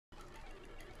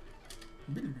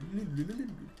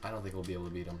I don't think we'll be able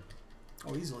to beat him.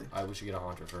 Oh, easily. We should get a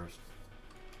Haunter first.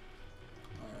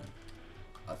 Alright.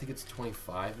 I think it's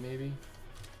 25, maybe.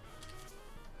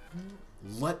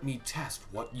 Let me test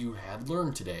what you had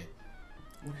learned today.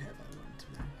 What have I learned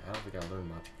today? I don't think I learned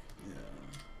much. Yeah.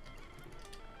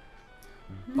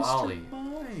 Bali. Mr.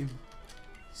 Mime.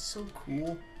 He's so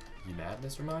cool. You mad,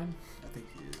 Mr. Mime? I think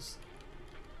he is.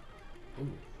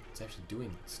 Ooh, it's actually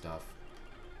doing stuff.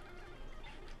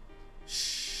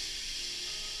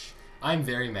 Shh. I'm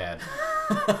very mad.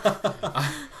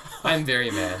 I'm very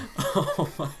mad. Oh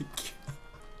my gosh.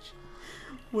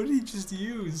 What did he just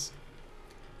use?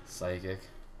 Psychic.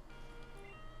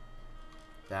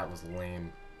 That was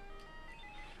lame.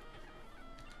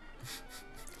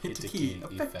 Hit the key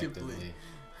effectively.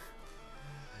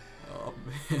 Oh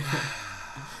man.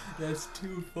 That's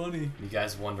too funny. You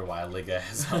guys wonder why Liga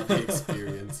has all the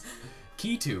experience.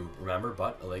 Key 2, remember,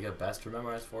 but Liga best to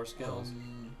memorize 4 skills.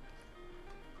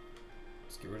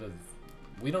 Let's get rid of...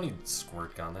 We don't need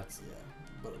Squirt Gun, that's... Yeah,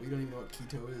 but we don't even know what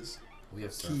Keto is. We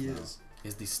have Surf Key now.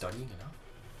 is the studying enough?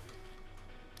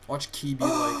 Watch Key be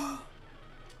like...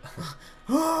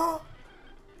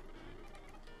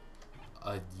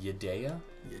 Yadea?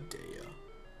 Yadea.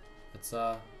 Let's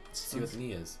see what the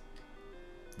knee is.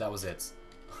 That was it.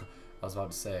 I was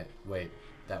about to say, wait,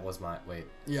 that was my, wait.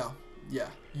 Yeah, yeah.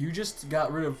 You just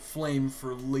got rid of Flame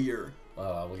for Leer.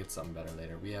 We'll get something better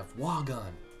later. We have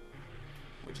Wagon.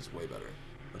 Which is way better.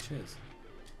 Which is.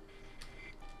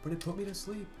 But it put me to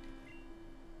sleep.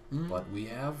 But we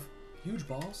have huge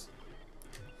balls.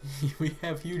 We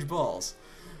have huge balls.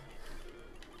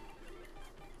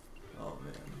 Oh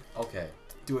man. Okay.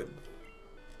 Do it.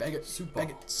 Bag it. Soup bag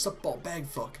ball. it. Sup ball. Bag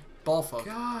fuck. Ball fuck.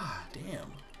 God.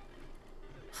 Damn.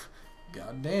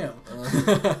 God damn.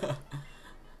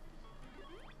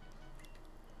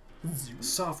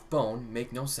 Soft bone,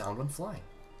 make no sound when flying.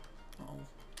 Oh.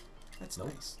 That's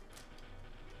nope. nice.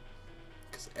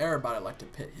 Because everybody like to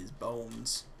pet his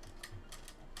bones.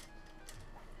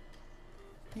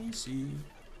 PC.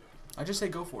 I just say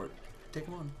go for it. Take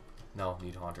him on. No,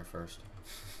 need Haunter first.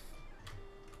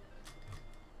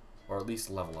 Or at least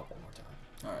level up one more time.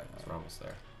 Alright. We're almost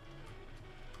there.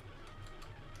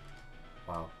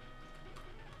 Wow.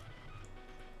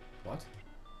 What?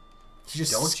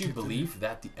 Don't you believe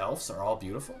that the elves are all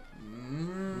beautiful?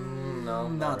 No,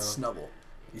 not really. Snubble.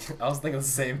 I was thinking the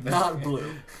same thing. Not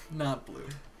blue. Not blue.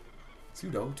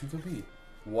 Pseudo to compete.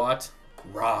 What?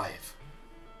 Rive.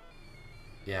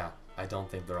 Yeah, I don't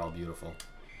think they're all beautiful.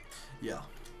 Yeah.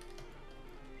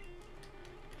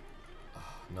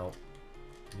 Nope.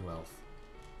 New elf.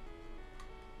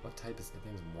 What type is the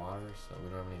thing's water? So we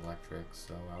don't have any electric.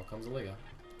 So out comes a Liga.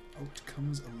 Out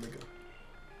comes a Liga.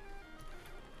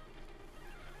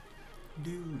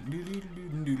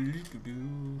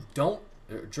 Don't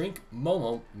drink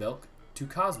Momo milk to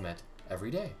Cosmet every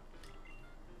day.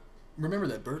 Remember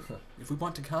that, Bert. If we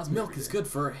want to Cosmet Milk is good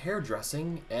for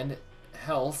hairdressing and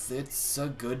health. It's a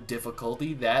good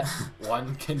difficulty that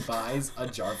one can buy a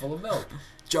jar full of milk.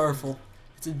 Jarful.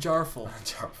 It's a jarful.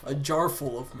 A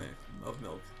jarful of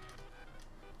milk.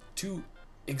 To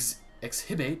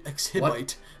exhibit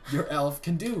what your elf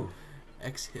can do.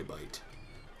 Exhibit.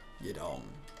 You don't.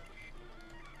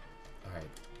 Alright,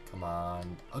 come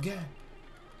on. Again.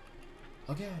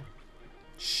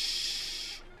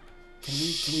 Shh. Can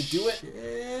we do it?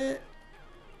 Shit.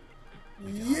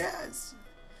 Yes.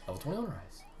 Level 21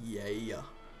 rise. Yeah.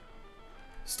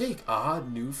 Stake,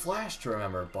 new Flash to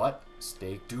remember, but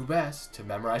Stake do best to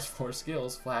memorize 4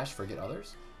 skills. Flash, forget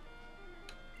others.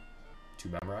 To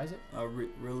memorize it?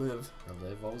 Relive. Relive?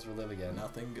 What was Relive again?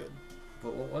 Nothing good.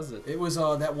 But what was it? It was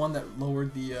that one that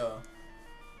lowered the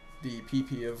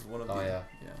PP of one of the... Oh, yeah.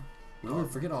 Yeah.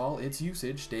 Relive, forget all. Its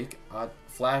usage. Stake,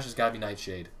 Flash has got to be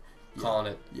Nightshade. Yeah.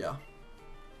 Calling it. Yeah.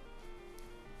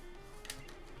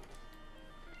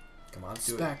 Come on, Do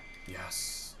Spec.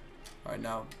 Yes. Alright,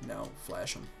 now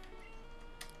flash him.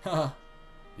 Haha.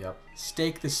 Yep.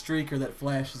 Stake the streaker that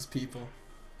flashes people.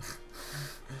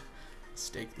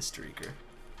 Stake the streaker.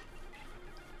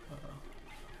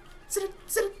 Sit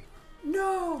it.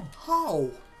 No.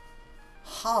 How?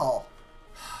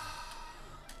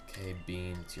 Okay,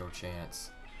 Bean, it's your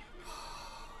chance.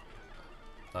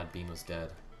 Thought Bean was dead.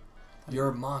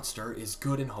 Your monster is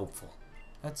good and hopeful.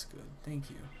 That's good. Thank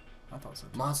you. I thought so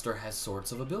too. Monster has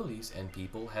sorts of abilities, and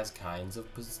people has kinds of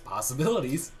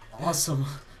possibilities. Awesome.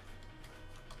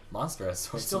 Monster has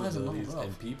sorts Still of hasn't abilities, leveled up.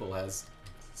 and people has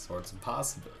sorts of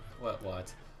possibilities. What? Wow,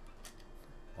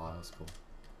 that was cool.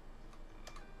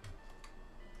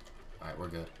 Alright, we're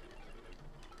good.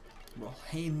 We'll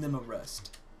hang them a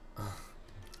rest.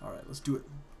 Alright, let's do it.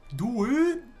 Do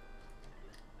it!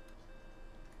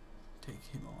 Take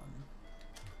him on.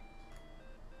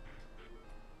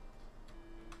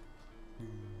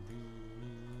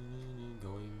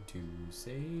 Going to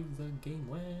save the game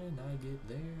when I get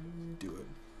there. Do it.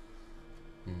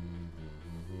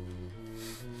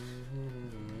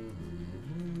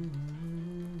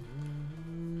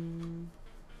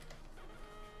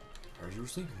 Heard you were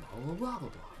sleeping. Blah blah blah blah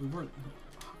blah. We weren't.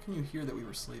 How can you hear that we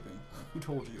were sleeping? Who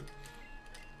told you?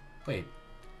 Wait,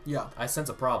 Yeah, I sense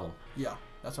a problem. yeah.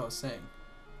 That's what I was saying.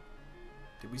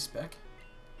 Did we spec?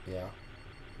 Yeah.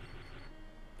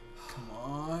 Come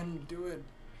on, do it.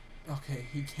 Okay,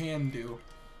 he can do.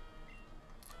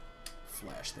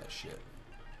 Flash that shit.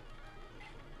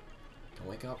 Don't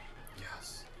wake up.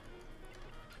 Yes.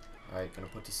 Alright, gonna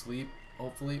put to sleep,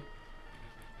 hopefully.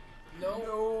 No.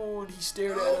 No, he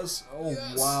stared No. at us. Oh,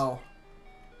 Yes. wow.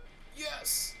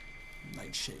 Yes.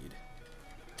 Nightshade.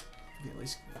 Okay, at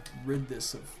least rid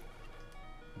this of.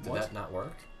 Did What? that not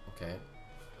work? Okay.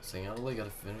 Staying out of the way, gotta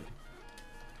finish.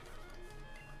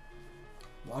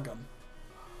 Wagon.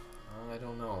 I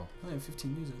don't know. I only have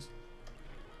 15 uses.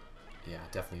 Yeah,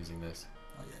 definitely using this.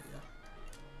 Oh, yeah,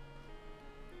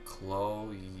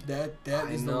 Chloe. yeah. That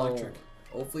I is the know. electric.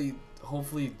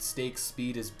 Hopefully Steak's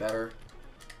speed is better.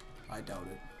 I doubt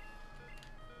it.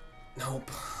 Nope.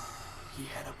 He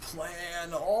had a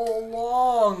plan all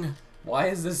along. Why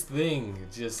is this thing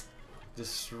just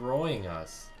destroying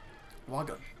us?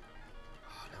 Wagon.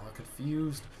 Oh, now we're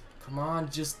confused. Come on,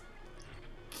 just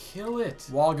kill it.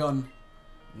 Wagon.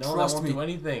 No, Trust that won't me. do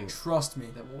anything. Trust me.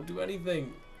 That won't do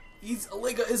anything.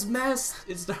 Alega is messed.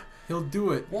 It's not He'll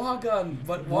do it. Wagon,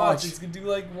 but Watch. watch. It's gonna do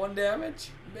like 1 damage,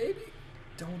 maybe.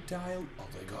 Don't die.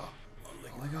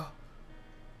 Alega.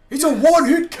 It's a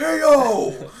one-hit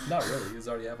KO! Not really. He's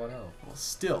already half on health. Well,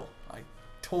 still, I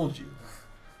told you.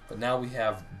 But now we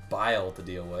have Bile to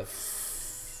deal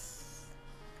with.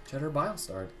 Cheddar Bile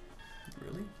start.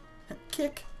 Really?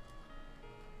 Kick.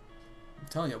 I'm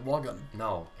telling you, Wagon.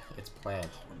 No, it's planned.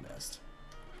 We're messed.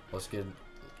 Let's get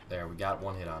there. We got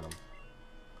 1 hit on him.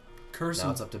 Curse him.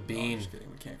 Now it's up to No, Bean. I'm just kidding.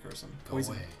 We can't curse him. Go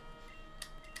Poison. away.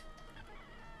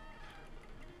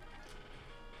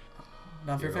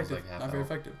 Not very Hero's effective. like half Not very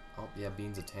health. effective. Oh yeah,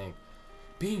 Bean's a tank.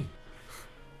 Bean.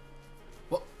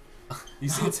 What? You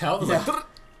see its health? It was Yeah. like,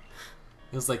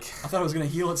 it was like I thought it was gonna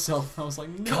heal itself. I was like,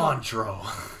 no. Contro.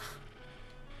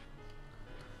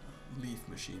 Leaf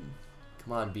machine.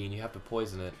 Come on, Bean. You have to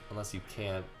poison it unless you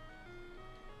can't.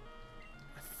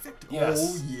 Effective. Yes.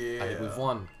 Oh yeah. Alright, we've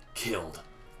won. Killed.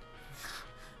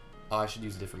 Oh, I should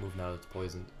use a different move now that it's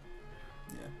poisoned.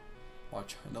 Yeah.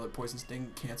 Watch, another poison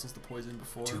sting cancels the poison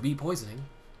before. To be poisoning.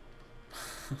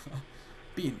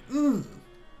 Bean.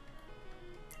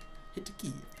 Hit the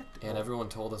key. Effective. And everyone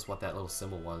told us what that little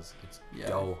symbol was. It's Yeah,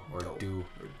 dough or dough. do.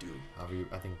 Or do. However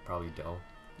I think probably dough.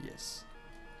 Yes.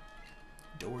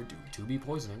 Do or do. To be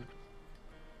poisoning.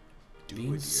 Do Bean it,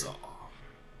 dear. saw.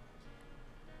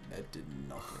 That did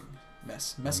nothing.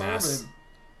 Mess. Mess all over Mess. him.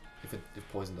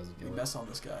 If poison doesn't We kill it. mess on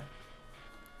this guy.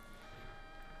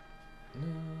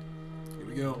 Here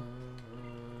we go.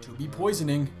 To be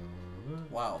poisoning.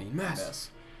 Wow. Bean mess. Mess.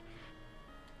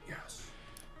 Yes.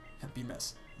 Be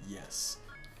mess. Yes.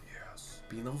 Yes.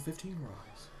 Bean level 15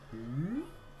 rise.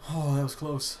 Oh, that was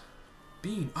close.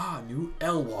 Bean, new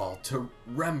L wall to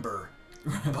remember.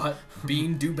 But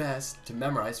Bean do best to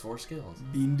memorize 4 skills.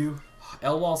 Bean do.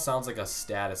 L wall sounds like a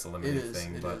status eliminating It is,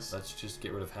 thing, it but is. let's just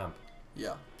get rid of hemp.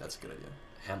 Yeah, that's a good idea.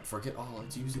 Hemp, forget all.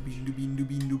 Let's Bean use do, it. bean do, bean do,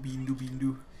 bean do, bean do, bean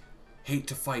do. Hate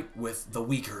to fight with the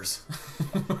weakers.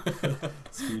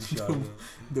 Screenshot.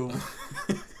 The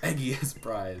Eggy as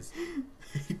prize.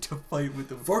 hate to fight with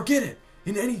the. Forget it.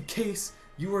 In any case,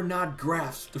 you are not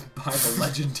grasped by the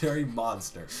legendary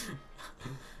monster.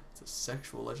 It's a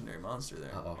sexual legendary monster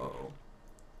there. Uh-oh. Uh-oh.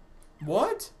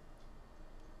 What?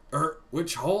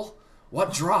 Which hole?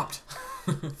 What dropped?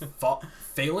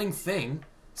 Failing thing.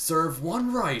 Serve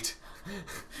 1 right.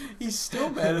 He's still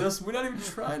mad at us. We're not even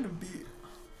trying to be.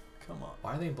 Come on.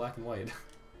 Why are they in black and white?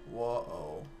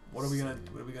 Whoa. What are we gonna?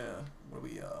 What are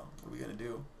we gonna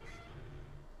do?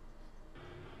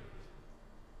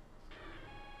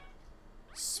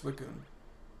 Suicune.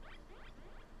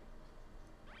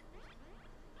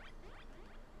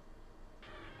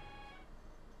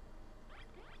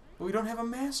 But we don't have a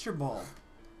Master Ball.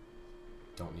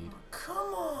 Don't need.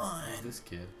 Come on. Who's this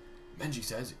kid? Benji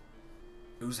says,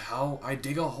 "It was how I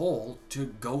dig a hole to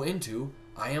go into.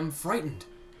 I am frightened.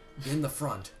 In the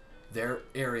front, their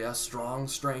area strong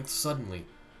strength suddenly.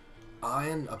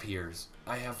 Ian appears.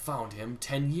 I have found him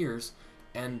 10 years,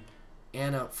 and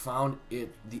Anna found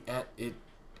it.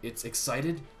 It's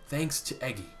excited. Thanks to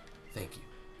Eggy. Thank you.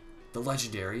 The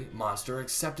legendary monster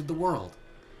accepted the world.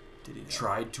 Did he know?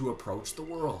 Tried to approach the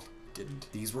world. Didn't.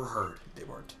 These were heard. They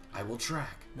weren't. I will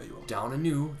track. No, you won't. Down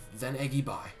anew, then eggy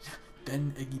by.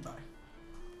 Then Eggy bye.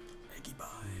 Eggy bye.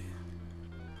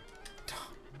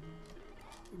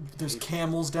 There's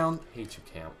camels down. Hate you,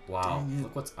 Cam. Wow. Dang it.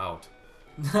 Look what's out.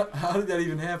 How did that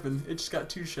even happen? It just got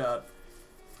 2-shot.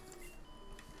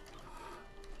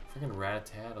 Freaking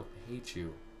rat-a-tat. I hate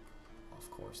you. Of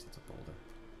course, that's a boulder.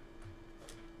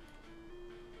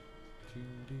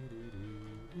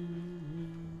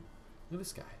 Look at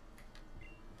this guy.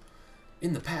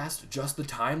 In the past, just the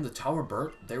time the tower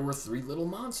burnt, there were 3 little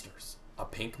monsters. A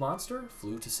pink monster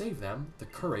flew to save them. The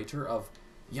curator of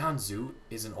Yanzu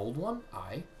is an old one.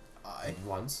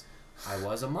 Once. I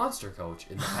was a monster coach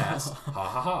in the past. Ha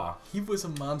ha ha. He was a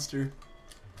monster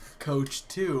coach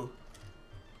too.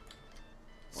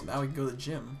 Well, now we can go to the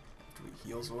gym after we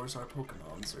heal Zors our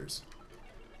Pokemonsters.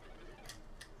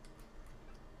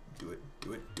 Do it,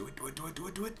 do it, do it, do it, do it, do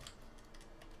it, do it.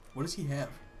 What does he have?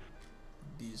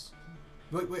 These.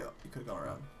 Wait, you could have gone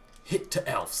around. Hit to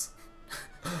elves.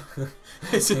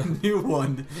 It's a new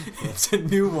one. It's a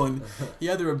new one. He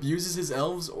either abuses his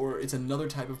elves or it's another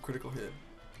type of critical hit.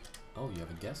 Oh, you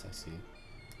have a guess, I see.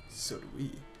 So do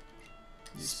we.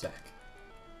 Spec.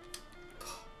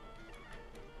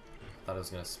 Thought I was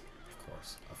gonna. Of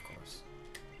course, of course.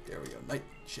 There we go.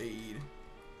 Nightshade.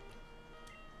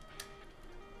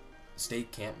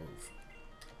 Stake can't move.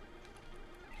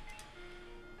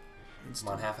 Instant.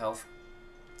 Come on, half health.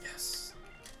 Yes.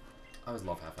 I always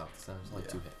love half health. So there's only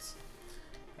 2 hits.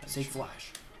 Stake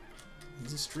flash.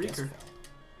 He's a streaker. Guess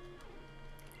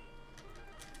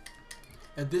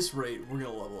At this rate, we're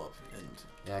gonna level up, and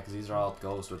yeah, because these are all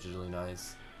ghosts, which is really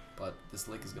nice. But this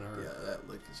lick is gonna hurt. yeah, that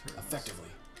lick is hurting. Effectively.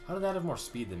 How did that have more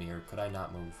speed than me, or could I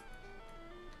not move?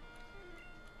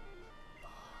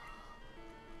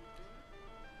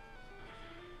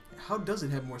 How does it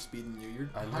have more speed than you? You're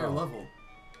I higher know. level.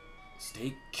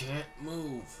 Stake can't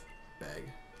move. Bag.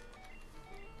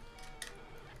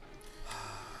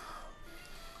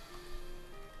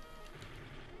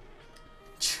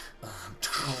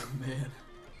 Oh man.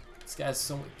 This guy's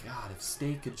so much. God, if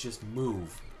Stake could just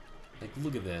move. Like,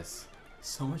 look at this.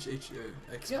 So much XP.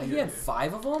 Yeah, he had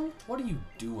 5 of them? What are you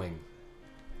doing?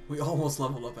 We almost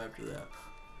leveled up after that.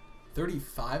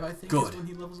 35, I think, Good. is when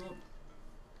he levels up.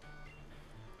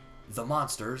 The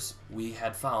monsters we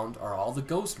had found are all the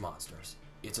ghost monsters.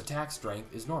 Its attack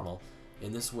strength is normal.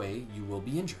 In this way, you will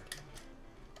be injured.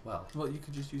 Well, You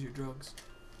could just use your drugs.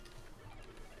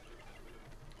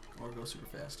 Or go super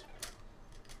fast.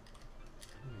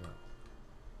 no.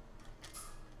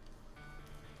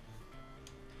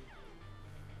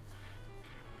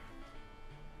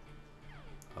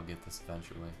 I'll get this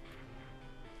eventually.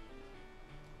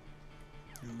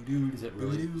 Is it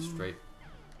really straight?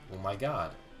 Oh my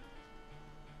god.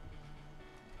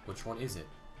 Which one is it?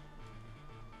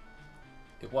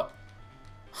 It what?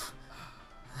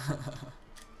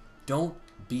 Don't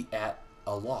be at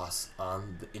a loss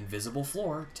on the invisible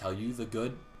floor. Tell you the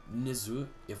good Nizu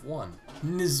if one.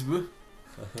 Nizwa.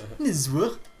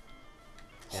 Nizwa.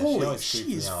 Yeah, Holy, she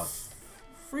she's out.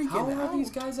 freaking How out. do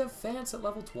these guys have fans at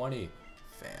level 20?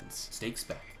 Fans. Stake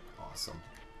spec. Awesome.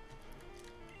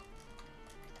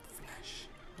 Flash.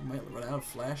 I might run out of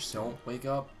flash soon. Don't wake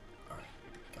up. Alright,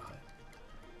 got it.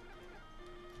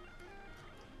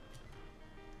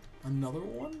 Another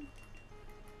one?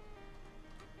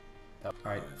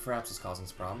 Alright, Fraps is causing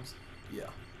some problems. Yeah.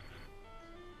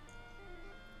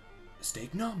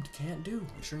 Stake numbed, can't do.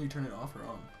 You sure you turn it off or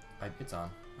on? It's on.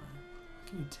 How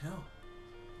can you tell?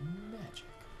 Magic.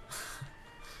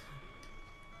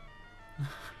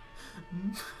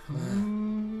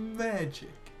 Magic.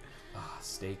 Ah,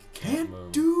 Stake can't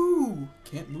move.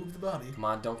 Can't move the body. Come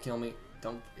on, don't kill me.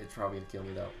 Don't. It's probably gonna kill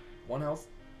me though. 1 health.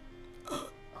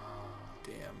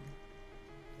 Damn.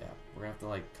 Yeah, we're gonna have to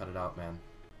like cut it out, man.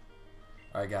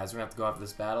 Alright guys, we're gonna have to go after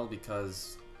this battle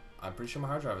because I'm pretty sure my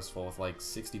hard drive is full with like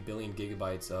 60 billion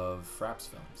gigabytes of Fraps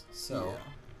films. So, Yeah.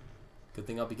 good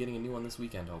thing I'll be getting a new one this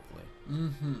weekend, hopefully.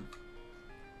 Mm-hmm.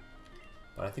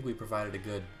 But I think we provided a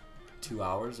good 2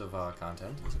 hours of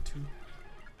content. Was it 2?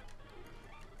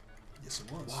 Yes,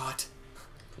 it was. What?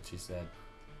 What she said.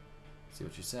 See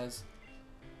what she says?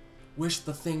 Wish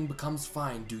the thing becomes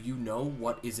fine. Do you know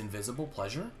what is invisible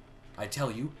pleasure? I tell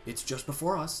you, it's just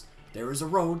before us. There is a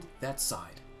road that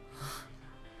side.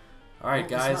 Alright,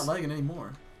 Well, guys. It's not lagging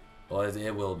anymore. Well,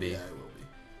 it will be. Yeah, it will be.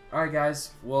 Alright,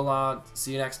 guys. We'll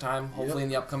see you next time. Hopefully Yep. in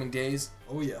the upcoming days.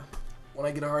 Oh, yeah. When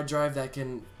I get a hard drive that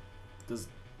can...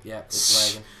 yeah,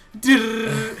 it's lagging.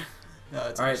 No,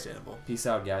 it's All right. understandable. Peace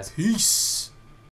out, guys. Peace.